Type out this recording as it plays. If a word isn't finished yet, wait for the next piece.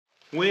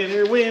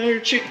Winner, winner,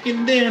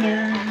 chicken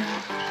dinner.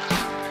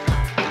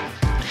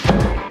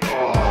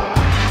 Oh,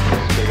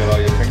 take out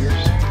all your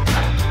fingers.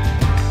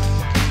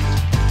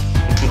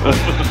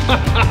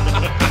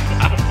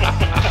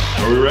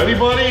 Are we ready,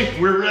 buddy?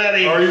 We're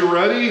ready. Are you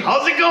ready?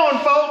 How's it going,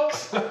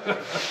 folks?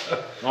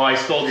 Oh, I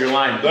stole your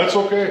line. That's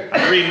okay.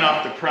 I'm reading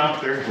off the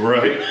prompter.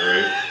 Right.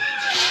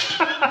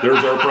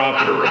 There's our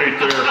prompter right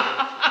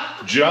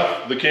there.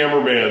 Jeff, the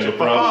cameraman, the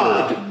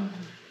prompter.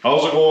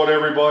 How's it going,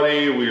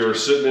 everybody? We are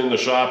sitting in the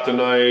shop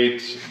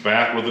tonight,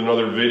 back with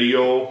another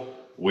video.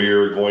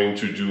 We're going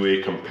to do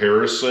a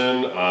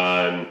comparison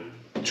on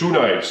two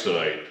knives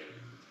tonight.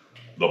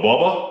 The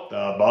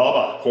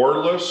BUBBA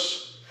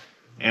Cordless.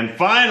 And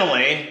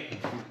finally,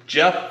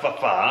 Jeff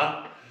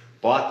bought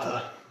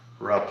the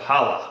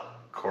RAPALA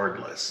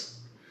Cordless.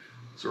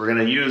 So we're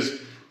gonna use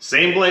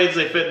same blades,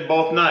 they fit in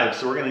both knives.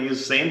 So we're gonna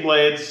use same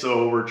blades,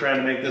 so we're trying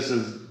to make this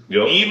as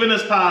even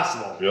as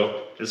possible.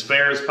 As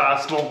fair as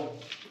possible.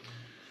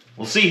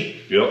 We'll see.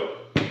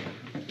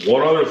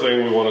 One other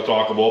thing we want to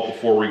talk about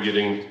before we get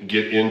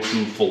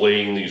into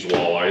filleting these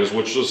walleyes,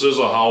 which this is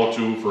a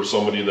how-to for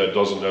somebody that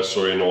doesn't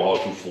necessarily know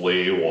how to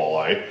fillet a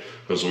walleye,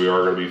 because we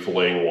are going to be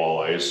filleting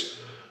walleyes,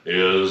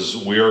 is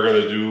we are going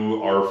to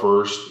do our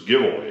first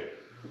giveaway.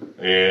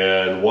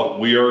 And what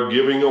we are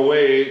giving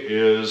away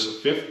is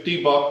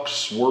 50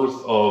 bucks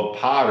worth of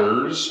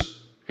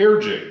Potter's hair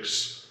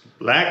jigs.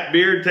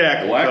 Blackbeard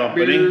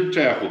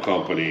Tackle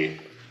Company.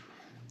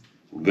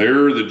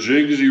 They're the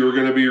jigs you are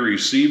going to be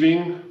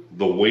receiving.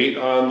 The weight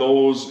on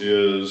those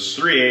is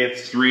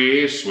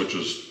 3/8, which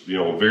is, you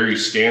know, very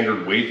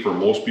standard weight for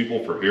most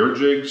people for hair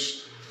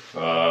jigs.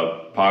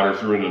 Potter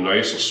threw in a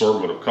nice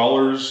assortment of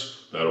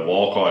colors that have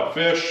all caught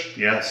fish.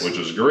 Yes. Which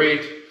is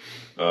great.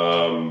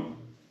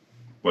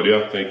 But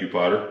yeah, thank you,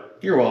 Potter.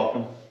 You're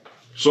welcome.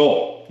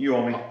 So. You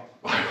owe me.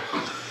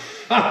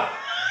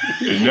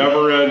 It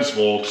never ends,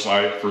 folks.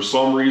 I, for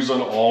some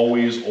reason,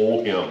 always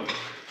owe him.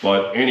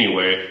 But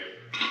anyway,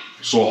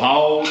 so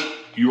how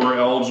you are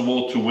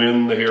eligible to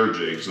win the hair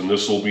jigs, and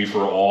this will be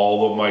for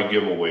all of my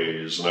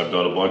giveaways, and I've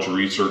done a bunch of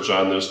research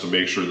on this to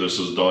make sure this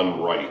is done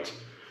right.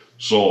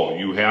 So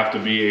you have to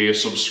be a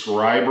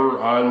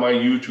subscriber on my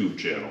YouTube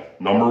channel.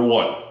 Number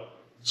one,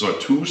 it's a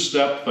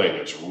two-step thing.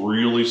 It's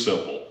really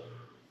simple.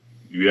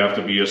 You have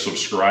to be a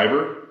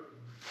subscriber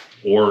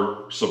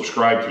or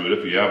subscribe to it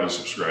if you haven't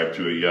subscribed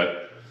to it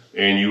yet,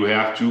 and you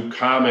have to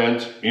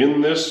comment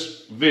in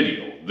this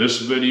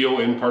video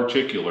in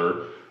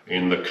particular.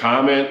 And the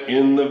comment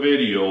in the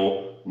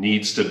video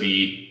needs to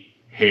be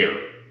hair.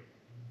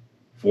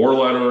 4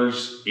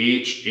 letters,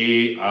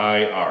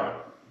 H-A-I-R.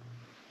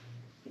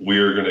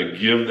 We're gonna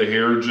give the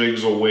hair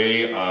jigs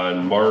away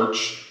on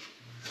March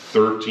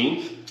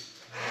 13th.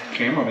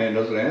 Cameraman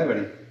doesn't have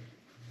any.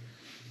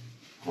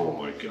 Oh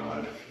my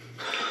God.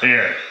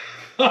 There.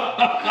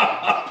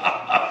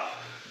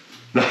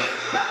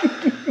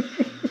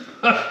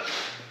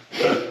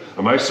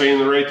 Am I saying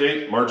the right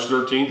date? March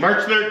 13th?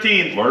 March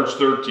 13th. March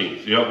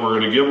 13th. Yep, we're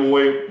going to give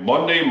away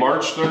Monday,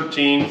 March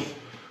 13th.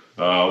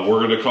 We're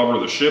going to cover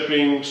the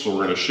shipping, so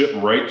we're going to ship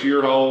them right to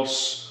your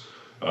house.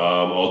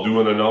 I'll do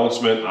an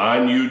announcement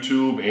on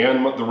YouTube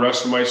and the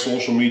rest of my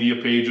social media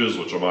pages,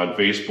 which I'm on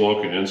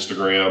Facebook and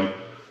Instagram,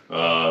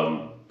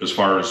 as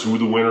far as who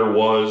the winner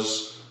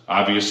was.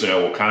 Obviously, I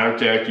will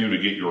contact you to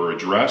get your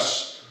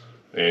address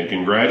and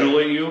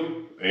congratulate you.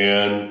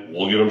 And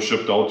we'll get them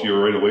shipped out to you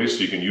right away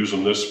so you can use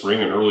them this spring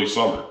and early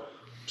summer.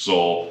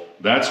 So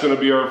that's going to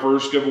be our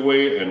first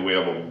giveaway, and we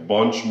have a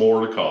bunch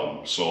more to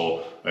come.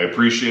 So I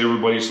appreciate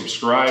everybody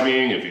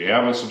subscribing. If you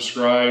haven't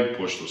subscribed,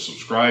 push the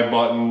subscribe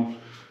button.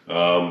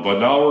 But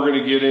now we're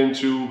going to get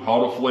into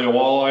how to fillet a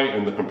walleye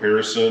and the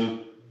comparison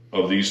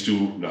of these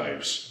two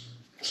knives.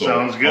 So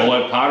sounds good. I'll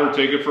let Potter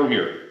take it from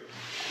here.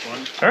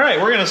 All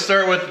right, we're going to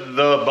start with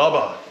the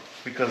BUBBA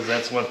because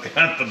that's what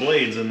got the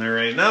blades in there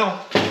right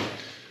now.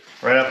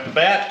 Right off the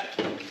bat,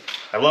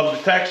 I love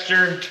the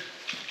texture.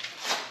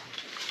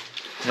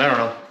 I don't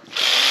know.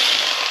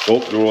 Oh,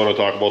 do we want to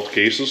talk about the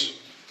cases?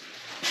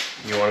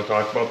 You want to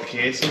talk about the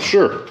cases?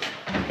 Sure.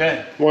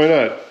 Okay. Why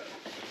not?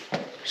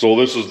 So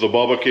this is the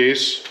BUBBA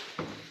case.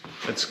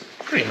 It's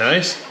pretty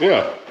nice.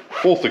 Yeah,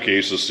 both the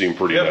cases seem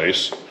pretty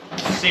nice.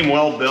 Seem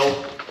well built.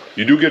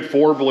 You do get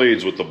 4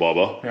 blades with the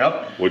BUBBA.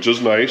 Yep. Which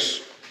is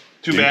nice.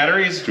 2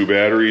 batteries. 2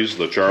 batteries,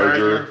 the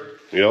charger.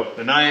 Yep.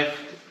 The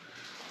knife.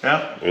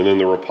 Yep. And then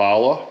the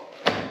RAPALA.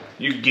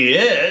 You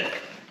get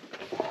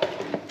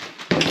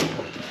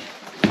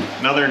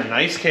another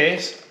nice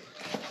case.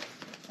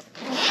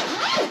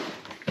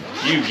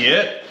 You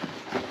get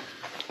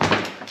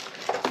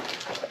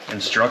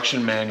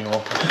instruction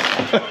manual.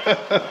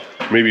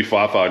 Maybe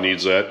Fafa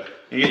needs that.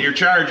 You get your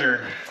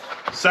charger,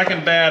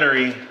 second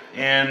battery,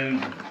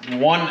 and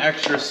 1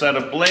 extra set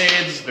of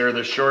blades. They're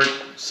the short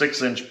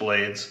 6-inch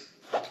blades.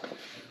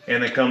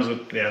 And it comes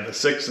with, the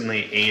 6 and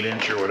the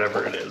 8-inch or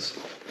whatever it is.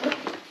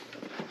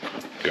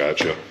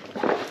 Gotcha.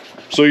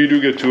 So you do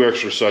get 2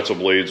 extra sets of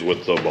blades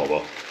with the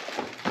BUBBA.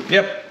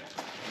 Yep.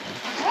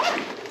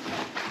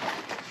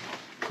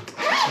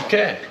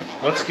 Okay,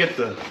 let's get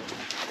the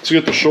Let's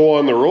get the show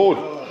on the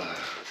road.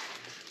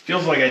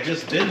 Feels like I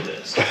just did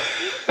this.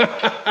 All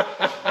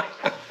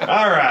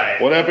right.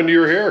 What happened to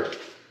your hair?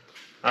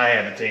 I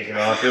had to take it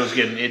off. It was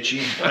getting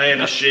itchy. I had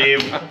to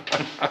shave.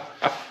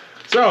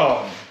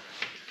 So,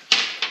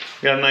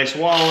 got a nice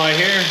walleye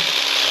here.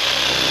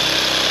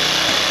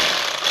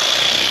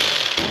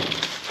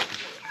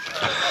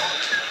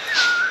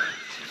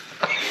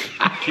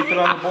 Keep it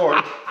on the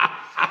board.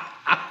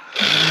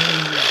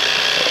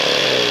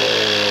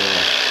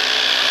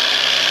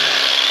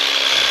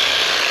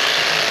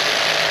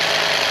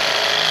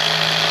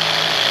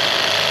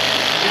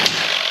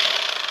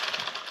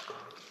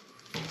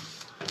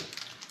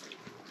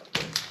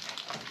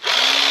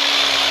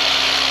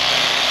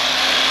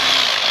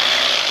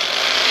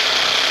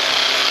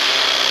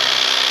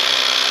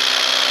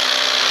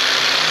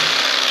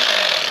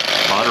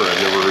 Potter,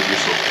 I've never heard you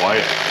so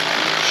quiet.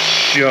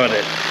 Shut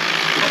it.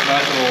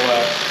 Not gonna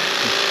last.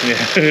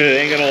 Yeah, it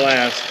ain't gonna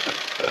last.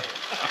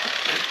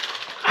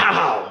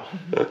 Ow!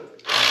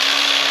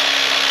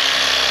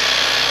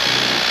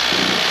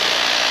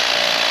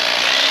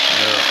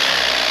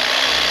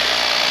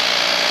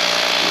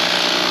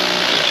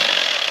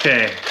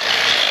 Okay.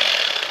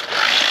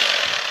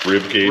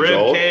 Rib cage Rib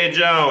out.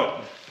 cage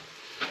out.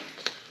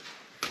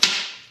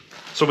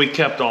 So we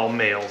kept all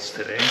males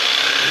today.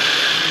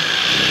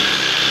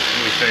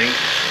 We think.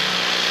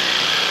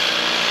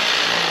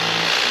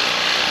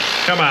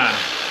 Come on.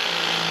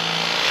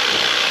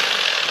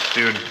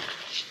 Dude.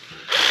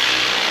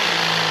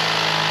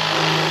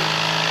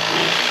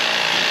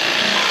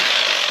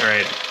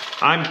 Alright.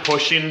 I'm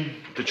pushing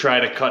to try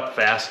to cut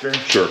faster.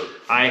 Sure.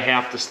 I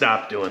have to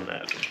stop doing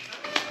that.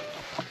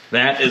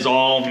 That is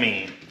all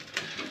me.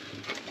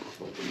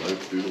 Let the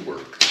knife do the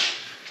work.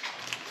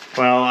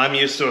 Well, I'm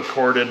used to a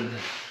corded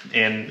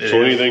and...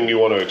 So anything you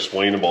want to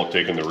explain about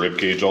taking the rib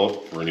cage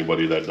out for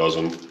anybody that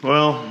doesn't?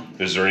 Well...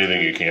 Is there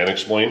anything you can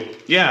explain?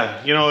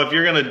 Yeah, you know, if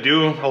you're gonna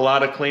do a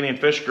lot of cleaning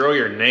fish, grow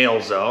your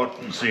nails out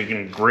so you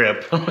can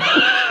grip.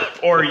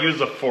 Or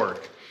use a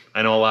fork.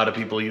 I know a lot of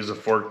people use a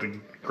fork to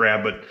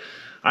grab, but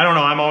I don't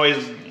know,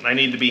 I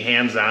need to be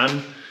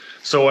hands-on.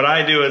 So what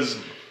I do is,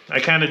 I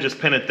kind of just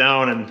pin it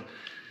down and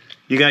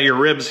you got your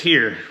ribs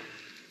here.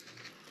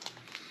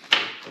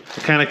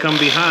 You kind of come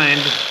behind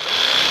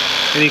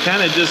and you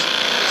kind of just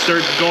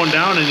start going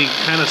down and you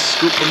kind of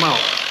scoop them out.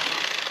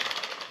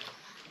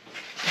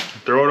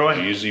 Throw it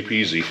away. Easy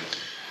peasy.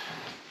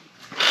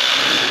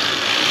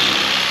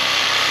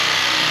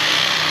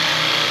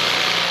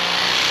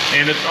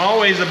 And it's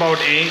always about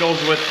angles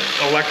with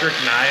electric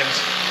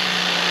knives.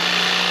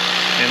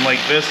 And like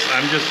this,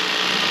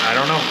 I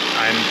don't know.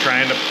 I'm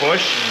trying to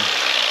push.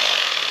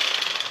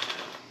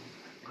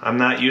 And I'm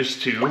not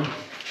used to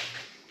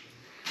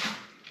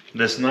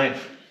this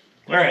knife.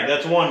 All right,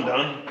 that's one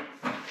done.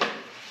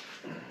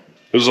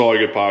 This is how I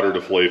get Potter to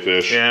fillet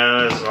fish.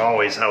 Yeah, that's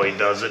always how he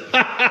does it.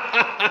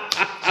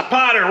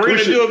 Potter, we're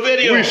gonna do a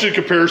video. We should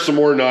compare some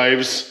more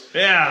knives.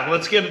 Yeah,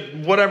 let's get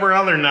whatever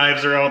other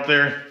knives are out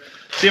there.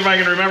 See if I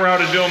can remember how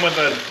to do them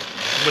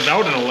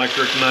without an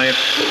electric knife.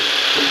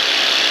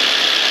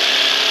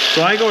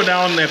 So I go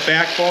down that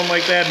backbone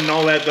like that, and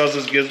all that does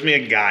is gives me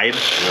a guide.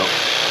 Yep.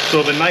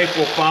 So the knife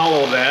will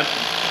follow that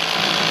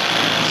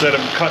instead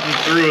of cutting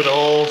through the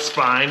whole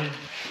spine.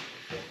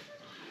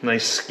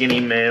 Nice skinny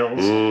males.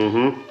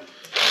 Mm-hmm.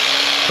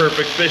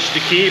 Perfect fish to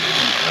keep.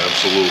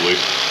 Absolutely.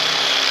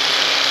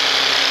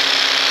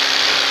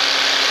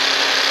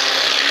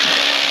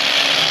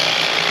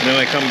 And then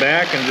I come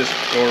back and just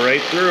go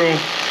right through.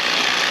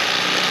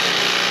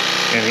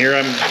 And here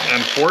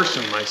I'm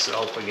forcing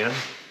myself again.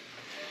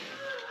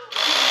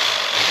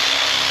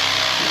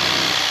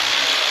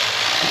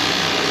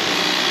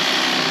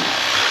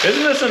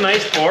 Isn't this a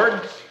nice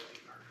board?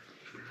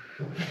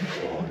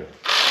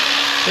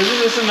 Isn't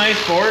this a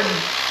nice board?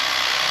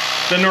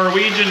 The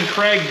Norwegian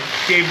Craig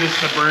gave this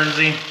to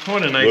Bernsey.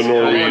 What a nice The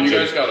Hold Norwegian. on, you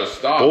guys gotta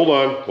stop. Hold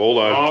on.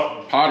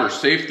 Oh, Potter,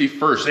 safety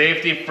first.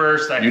 safety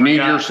first. You need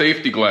your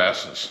safety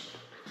glasses.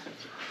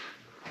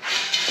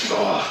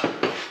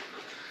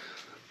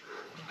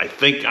 I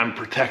think I'm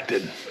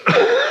protected.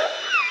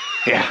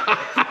 Yeah.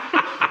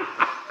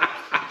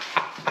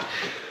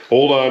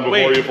 Hold on before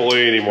Wait. you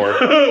fillet anymore.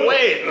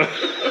 Wait.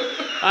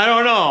 I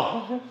don't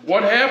know.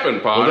 What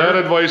happened, Potter? Well, that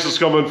advice is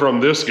coming from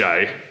this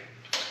guy.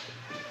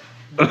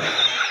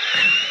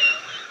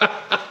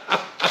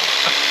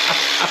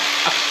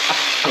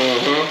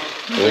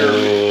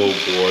 Oh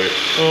boy.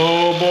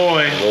 Oh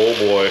boy. Oh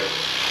boy.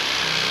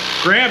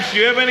 Gramps, do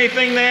you have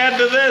anything to add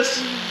to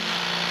this?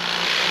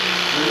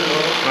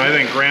 I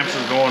think Gramps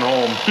is going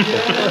home.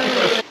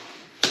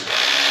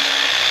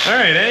 All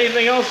right,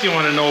 anything else you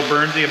want to know,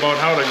 Bernsey, about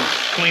how to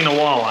clean a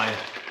walleye?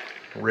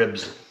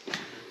 Ribs.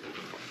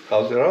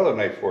 How's that other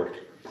knife work?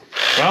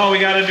 Well, we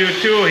got to do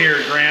two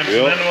here, Gramps,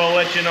 Yep. and then we'll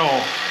let you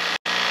know.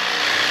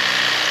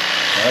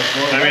 That's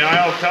more I mean,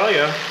 I'll tell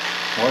you.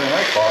 more than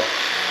I caught.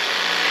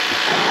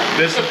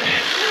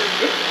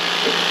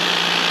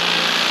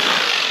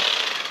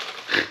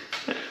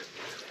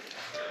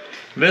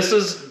 This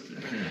is,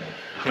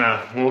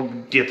 we'll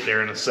get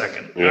there in a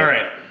second. Yeah. All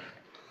right.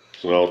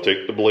 So now I'll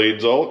take the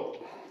blades out.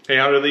 Hey,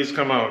 how do these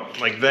come out?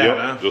 Like that, Yep,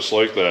 huh? just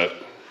like that.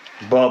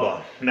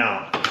 Bubba.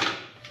 Now,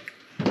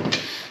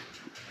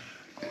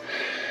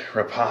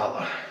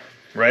 Rapala.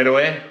 Right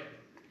away,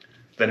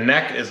 the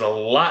neck is a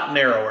lot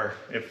narrower.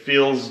 It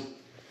feels,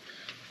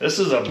 this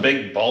is a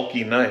big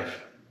bulky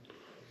knife.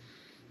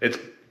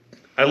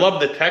 I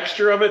love the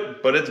texture of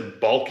it, but it's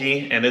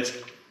bulky and it's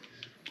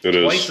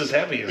twice as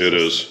heavy as it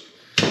this. is.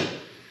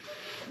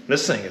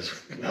 This thing is,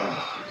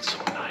 oh, it's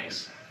so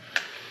nice.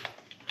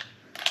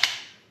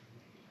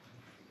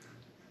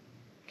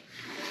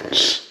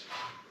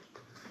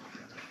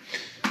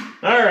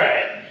 All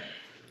right.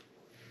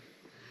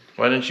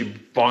 Why didn't you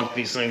bonk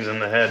these things in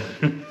the head?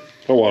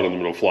 I wanted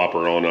them to flop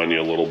around on you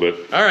a little bit.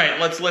 All right,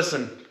 let's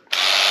listen.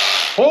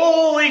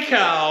 Holy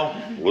cow.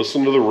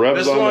 Listen to the revs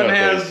This on one that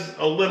has thing.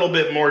 a little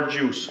bit more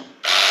juice.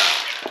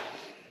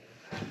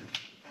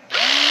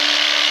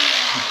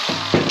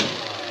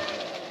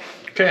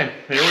 Okay,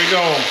 here we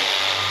go.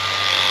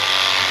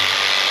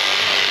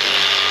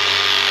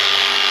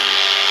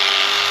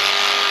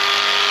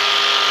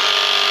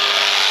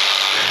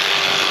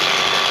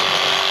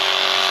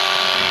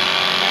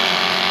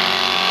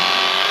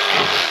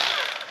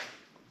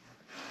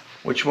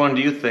 Which one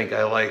do you think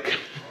I like?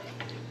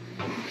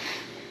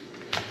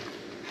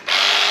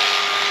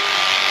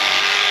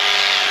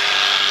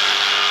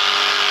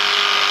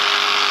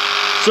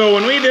 So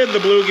when we did the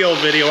bluegill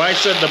video, I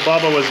said the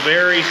Bubba was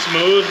very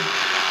smooth.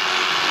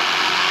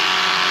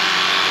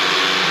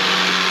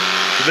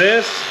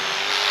 This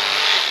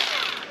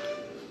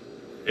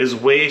is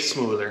way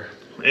smoother.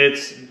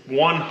 It's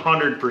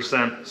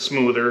 100%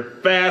 smoother,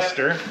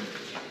 faster,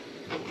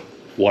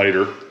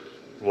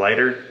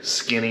 lighter,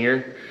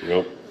 skinnier.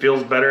 Yep.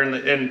 Feels better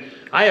and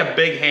I have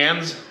big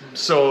hands,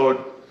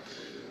 so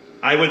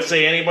I would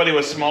say anybody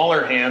with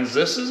smaller hands,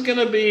 this is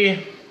gonna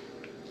be,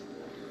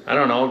 I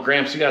don't know,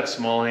 Gramps, you got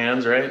small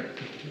hands, right?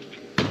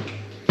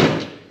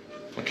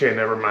 Okay,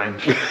 never mind.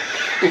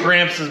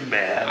 Gramps is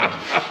bad.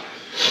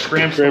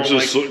 Gramps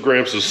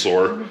is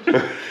sore. Come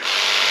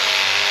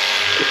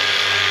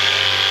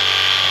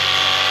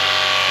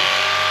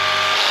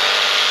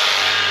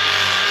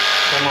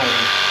on.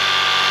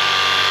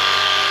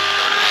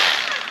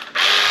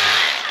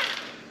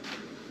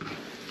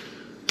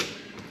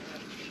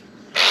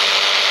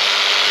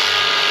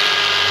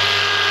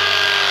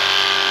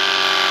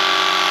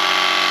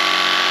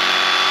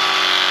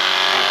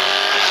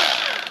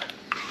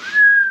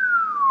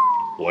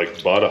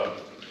 Like butter.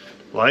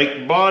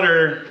 Like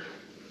butter.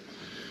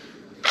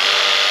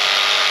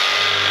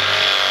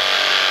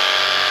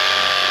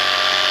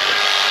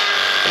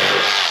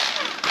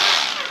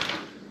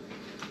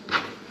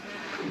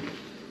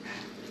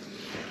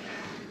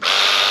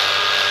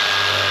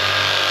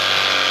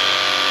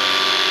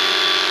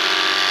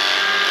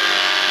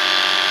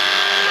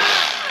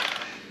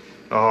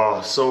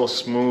 Oh, so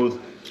smooth.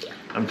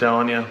 I'm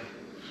telling you.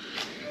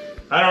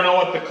 I don't know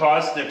what the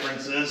cost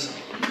difference is.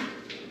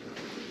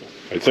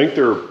 I think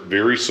they're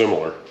very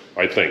similar.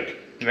 I think.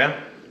 Yeah?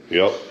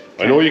 Yep.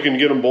 I know you can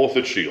get them both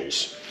at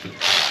Shields.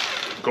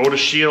 Go to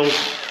Shields.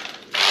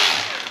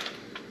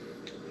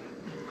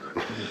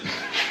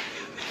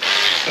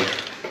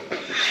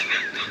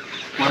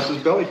 Wants his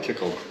belly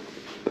tickled.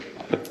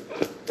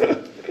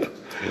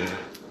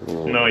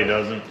 No, he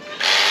doesn't.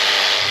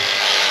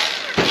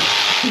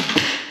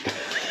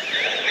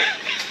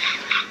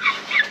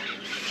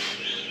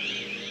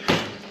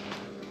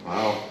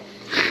 Wow.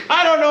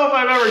 I don't know if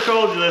I've ever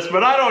told you this,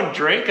 but I don't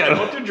drink. I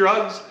don't do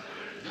drugs.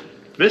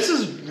 This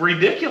is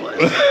ridiculous.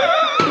 Maybe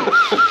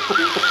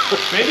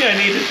I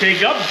need to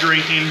take up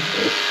drinking.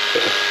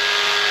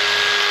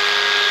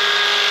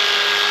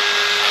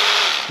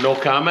 No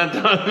comment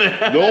on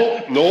that?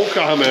 No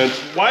comment.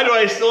 Why do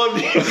I still have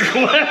these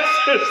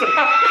glasses?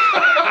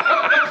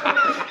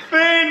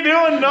 They ain't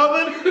doing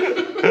nothing.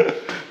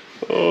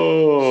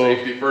 Oh.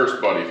 Safety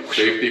first, buddy.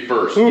 Safety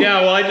first.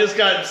 Yeah, well, I just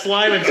got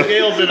slime and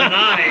scales in an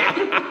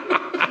eye.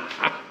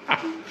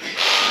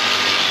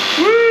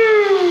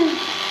 Woo!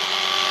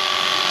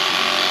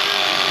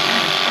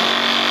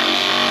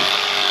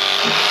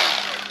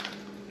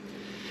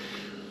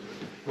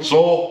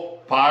 So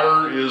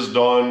Potter is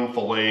done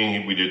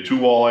filleting. We did 2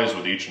 walleyes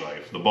with each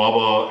knife, the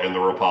Bubba and the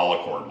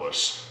Rapala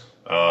cordless.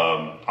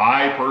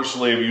 I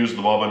personally have used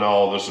the Bubba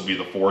now. This would be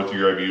the 4th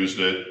year I've used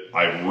it.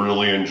 I've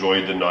really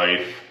enjoyed the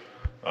knife.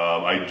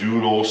 I do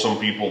know some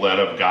people that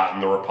have gotten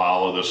the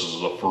Rapala. This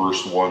is the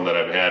first one that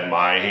I've had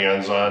my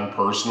hands on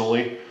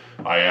personally.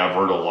 I have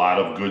heard a lot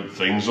of good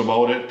things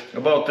about it.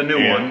 About the new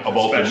one.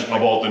 About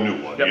the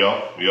new one.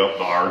 Yep,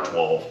 the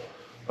R12.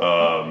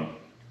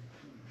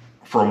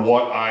 From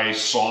what I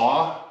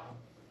saw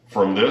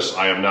from this,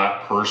 I have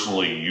not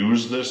personally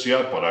used this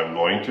yet, but I'm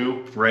going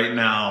to. Right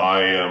now.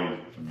 I am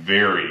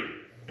very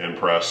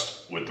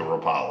impressed with the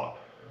Rapala.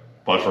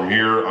 But from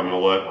here, I'm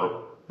going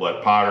to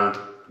let Potter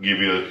give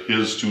you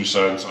his 2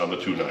 cents on the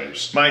 2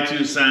 knives. My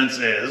 2 cents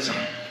is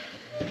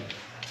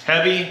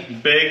heavy,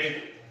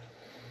 big.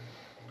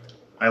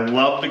 I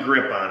love the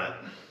grip on it.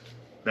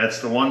 That's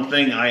the one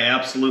thing I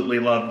absolutely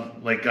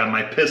love. Like on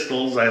my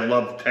pistols, I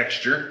love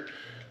texture.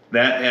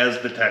 That has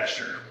the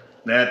texture.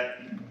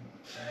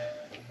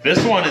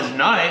 This one is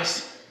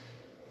nice.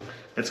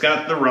 It's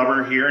got the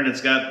rubber here and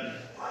it's got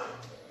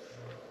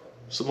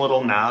some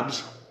little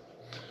knobs.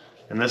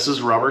 And this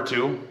is rubber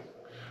too.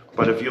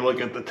 But if you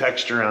look at the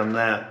texture on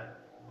that,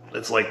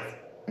 it's like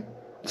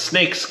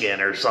snake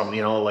skin or something,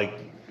 you know, like,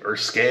 or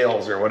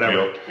scales or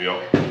whatever.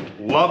 Yep.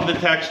 Love the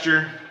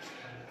texture.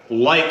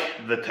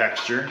 Like the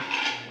texture.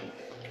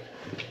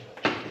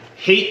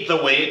 Hate the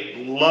weight.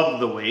 Love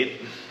the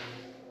weight.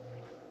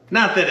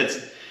 Not that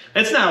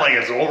it's not like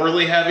it's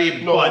overly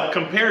heavy, no. But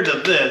compared to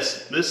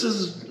this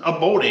is a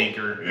boat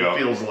anchor, it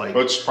feels like.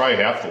 It's probably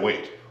half the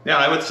weight. Yeah,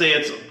 I would say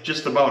it's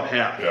just about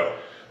half.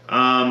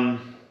 Yeah.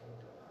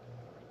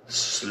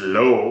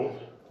 Slow,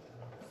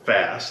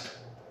 fast.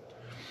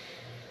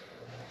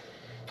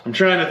 I'm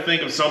trying to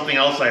think of something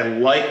else I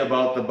like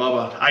about the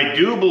Bubba. I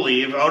do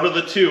believe out of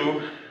the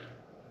two,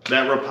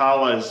 that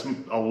Rapala is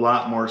a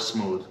lot more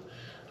smooth.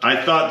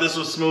 I thought this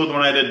was smooth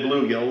when I did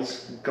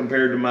bluegills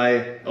compared to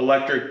my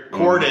electric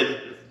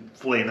corded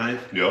fillet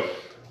knife. Yep.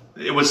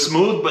 It was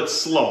smooth but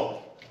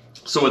slow.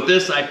 So with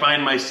this, I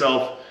find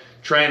myself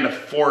trying to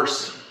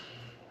force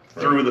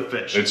through the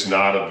fish. It's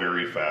not a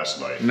very fast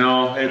knife.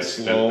 No, it's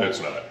slow. It's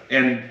not.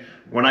 And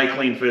when I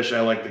clean fish,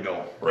 I like to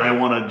go. Right. I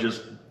want to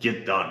just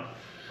get done.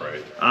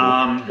 Right.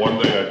 One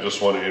thing I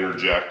just want to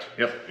interject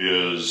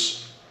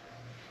is,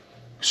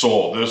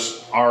 so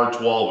this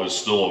R12 is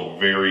still a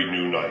very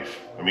new knife.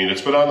 I mean,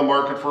 it's been on the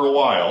market for a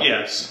while.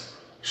 Yes.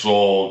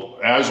 So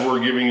as we're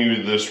giving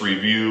you this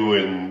review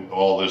and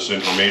all this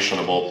information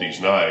about these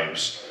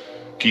knives,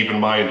 keep in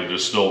mind it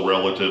is still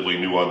relatively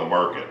new on the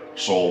market.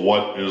 So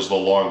what is the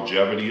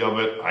longevity of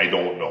it? I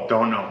don't know.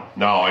 Don't know.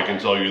 Now I can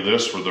tell you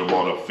this, for the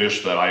amount of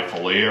fish that I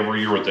fillet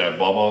every year with that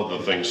Bubba,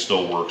 the thing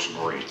still works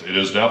great. It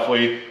is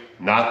definitely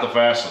not the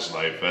fastest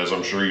knife, as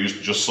I'm sure you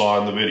just saw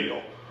in the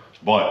video,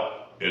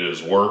 but it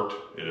has worked.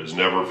 It has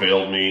never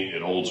failed me.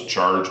 It holds a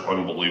charge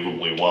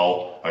unbelievably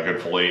well. I can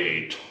fillet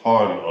a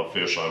ton of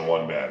fish on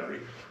one battery.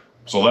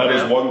 So that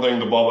is one thing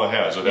the Bubba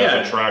has. It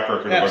has a track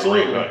record of a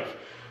great knife.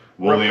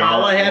 Well,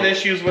 Rapala had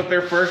issues with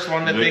their first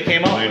one that they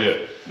came out with. They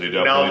did. They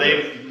definitely now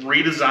did. They've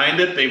redesigned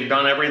it. They've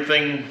done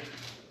everything.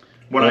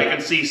 What I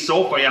can see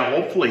so far,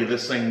 hopefully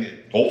this thing,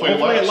 hopefully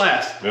it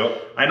lasts.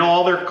 Yep. I know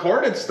all their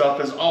corded stuff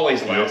has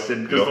always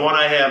lasted because the one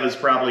I have is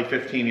probably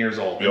 15 years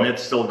old and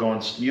it's still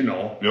going, you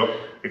know,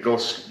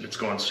 it's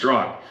going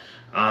strong.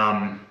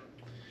 I'm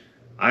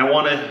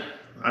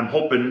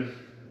hoping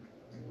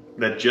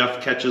that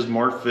Jeff catches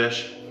more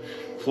fish,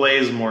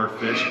 fillets more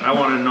fish. I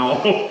want to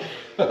know.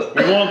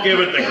 We won't give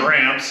it to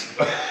Gramps.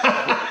 The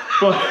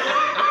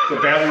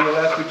battery will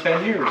last me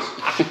 10 years.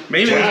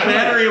 Maybe this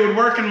battery would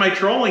work in my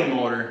trolling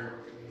motor.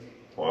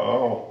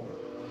 Wow.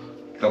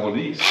 Double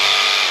D's.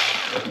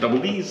 Double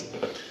D's.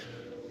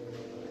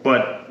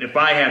 But if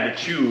I had to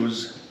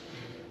choose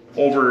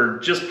over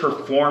just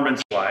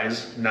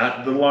performance-wise,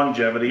 not the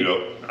longevity,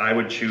 I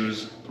would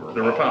choose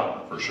the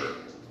Rapala. For sure.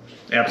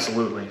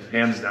 Absolutely.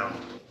 Hands down.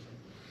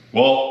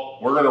 Well,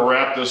 we're going to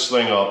wrap this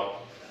thing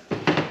up.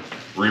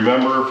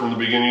 Remember from the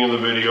beginning of the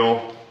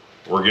video,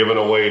 we're giving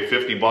away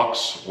 50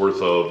 bucks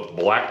worth of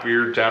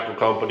Blackbeard Tackle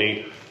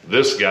Company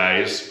this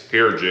guy's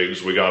hair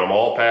jigs. We got them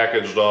all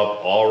packaged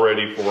up, all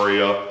ready for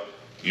you.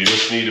 You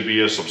just need to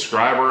be a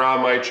subscriber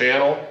on my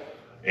channel.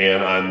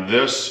 And on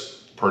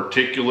this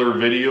particular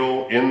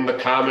video, in the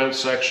comment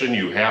section,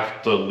 you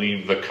have to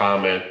leave the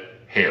comment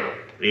hair.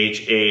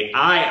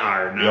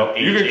 H-A-I-R, not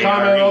You can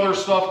comment other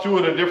stuff too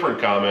in a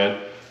different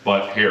comment,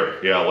 but hair.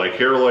 Yeah, like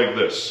hair like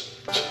this.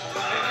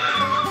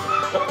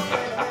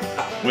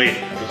 Wait,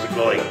 does it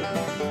go like...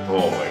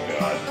 Oh my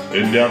God!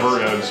 It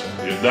never ends.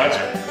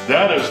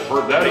 That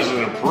is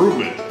an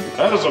improvement.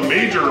 That is a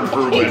major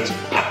improvement.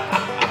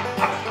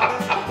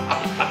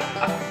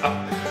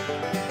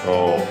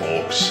 Oh,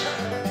 folks.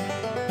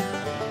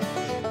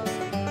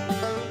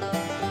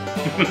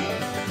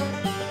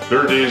 There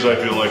are days I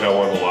feel like I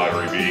won the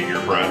lottery being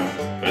your friend,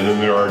 and then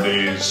there are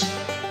days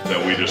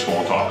that we just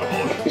won't talk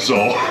about it. So,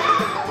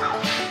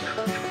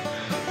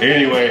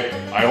 anyway,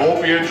 I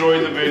hope you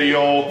enjoyed the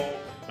video.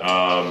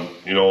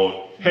 You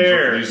know,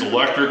 these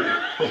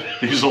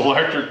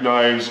electric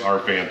knives are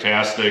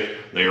fantastic.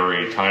 They are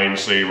a time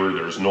saver.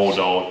 There's no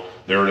doubt.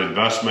 They're an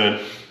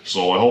investment.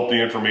 So I hope the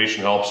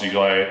information helps you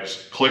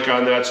guys. Click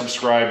on that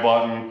subscribe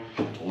button.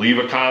 Leave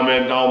a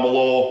comment down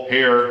below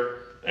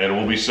here, and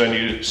we'll be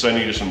sending you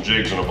some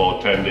jigs in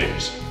about 10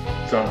 days.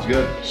 Sounds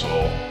good. So,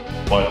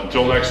 but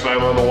until next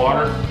time on the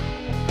water,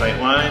 tight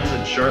lines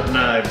and sharp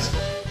knives.